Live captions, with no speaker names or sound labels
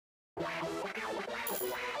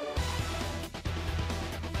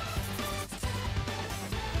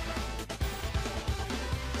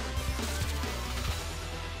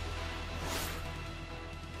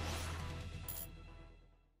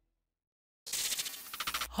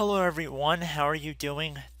Hello everyone, how are you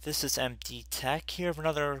doing? This is MD Tech here with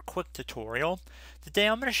another quick tutorial. Today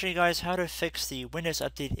I'm going to show you guys how to fix the Windows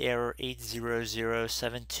Update error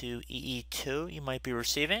 80072EE2 you might be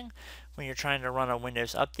receiving when you're trying to run a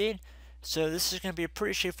Windows update. So this is going to be a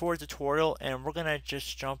pretty straightforward tutorial and we're going to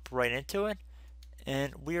just jump right into it.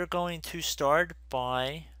 And we are going to start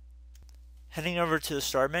by heading over to the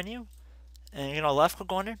Start menu and you're going to left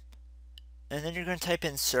click on it and then you're going to type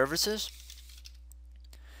in Services.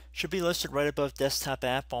 Should be listed right above Desktop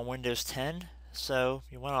App on Windows 10. So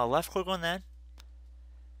you want to left click on that.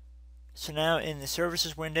 So now in the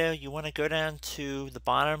Services window, you want to go down to the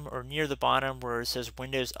bottom or near the bottom where it says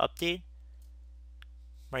Windows Update.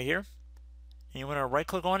 Right here. And you want to right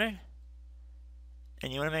click on it.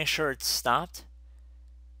 And you want to make sure it's stopped.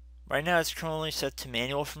 Right now it's currently set to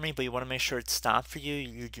manual for me, but you want to make sure it's stopped for you.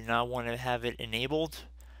 You do not want to have it enabled.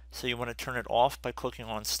 So you want to turn it off by clicking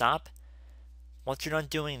on Stop. Once you're done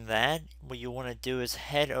doing that, what you want to do is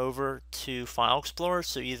head over to File Explorer.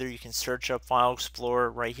 So either you can search up File Explorer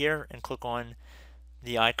right here and click on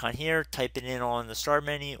the icon here, type it in on the Start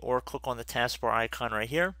menu, or click on the taskbar icon right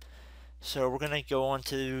here. So we're going to go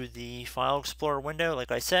onto the File Explorer window,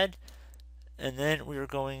 like I said, and then we are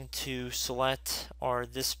going to select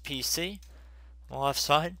this PC on the left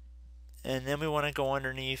side. And then we want to go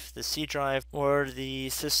underneath the C drive or the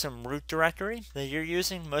system root directory that you're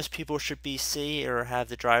using. Most people should be C or have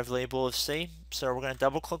the drive label of C. So we're going to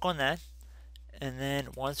double click on that. And then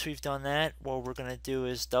once we've done that, what we're going to do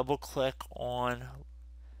is double click on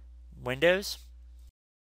Windows.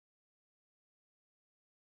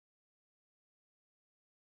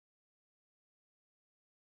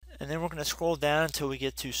 And then we're going to scroll down until we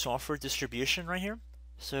get to software distribution right here.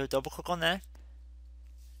 So double click on that.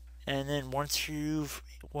 And then once you've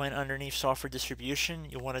went underneath software distribution,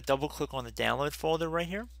 you want to double click on the download folder right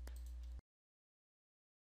here.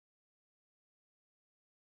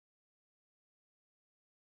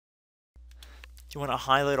 You want to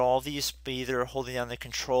highlight all of these by either holding down the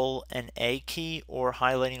Control and A key or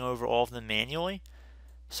highlighting over all of them manually.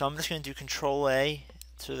 So I'm just going to do Control A,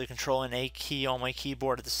 so the Control and A key on my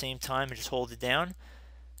keyboard at the same time and just hold it down.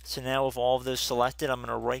 So now with all of those selected, I'm going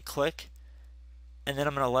to right click and then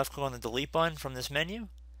I'm going to left click on the delete button from this menu.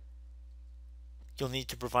 You'll need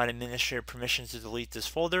to provide administrator permission to delete this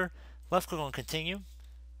folder. Left click on continue.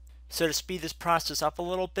 So to speed this process up a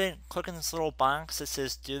little bit, click on this little box that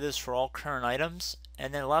says do this for all current items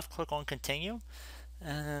and then left click on continue.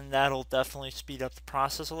 And then that'll definitely speed up the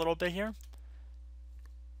process a little bit here.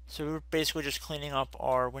 So we're basically just cleaning up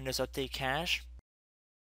our Windows Update cache.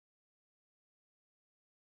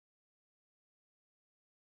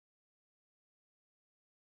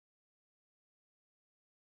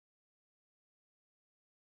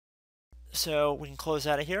 So we can close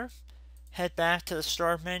out of here, head back to the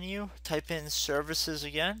Start menu, type in Services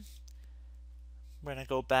again. We're going to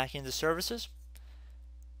go back into Services.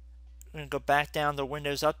 We're going to go back down to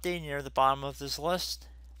Windows Update near the bottom of this list.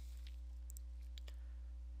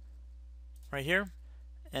 Right here.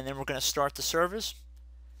 And then we're going to start the service.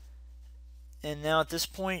 And now at this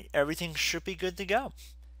point, everything should be good to go.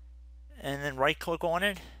 And then right click on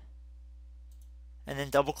it. And then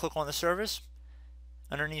double click on the service.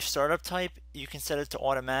 Underneath startup type, you can set it to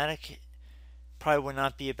automatic. Probably would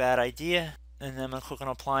not be a bad idea. And then I'm going to click on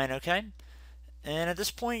apply and OK. And at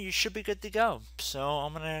this point, you should be good to go. So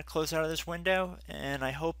I'm going to close out of this window. And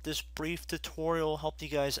I hope this brief tutorial helped you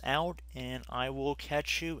guys out. And I will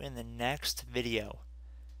catch you in the next video.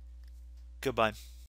 Goodbye.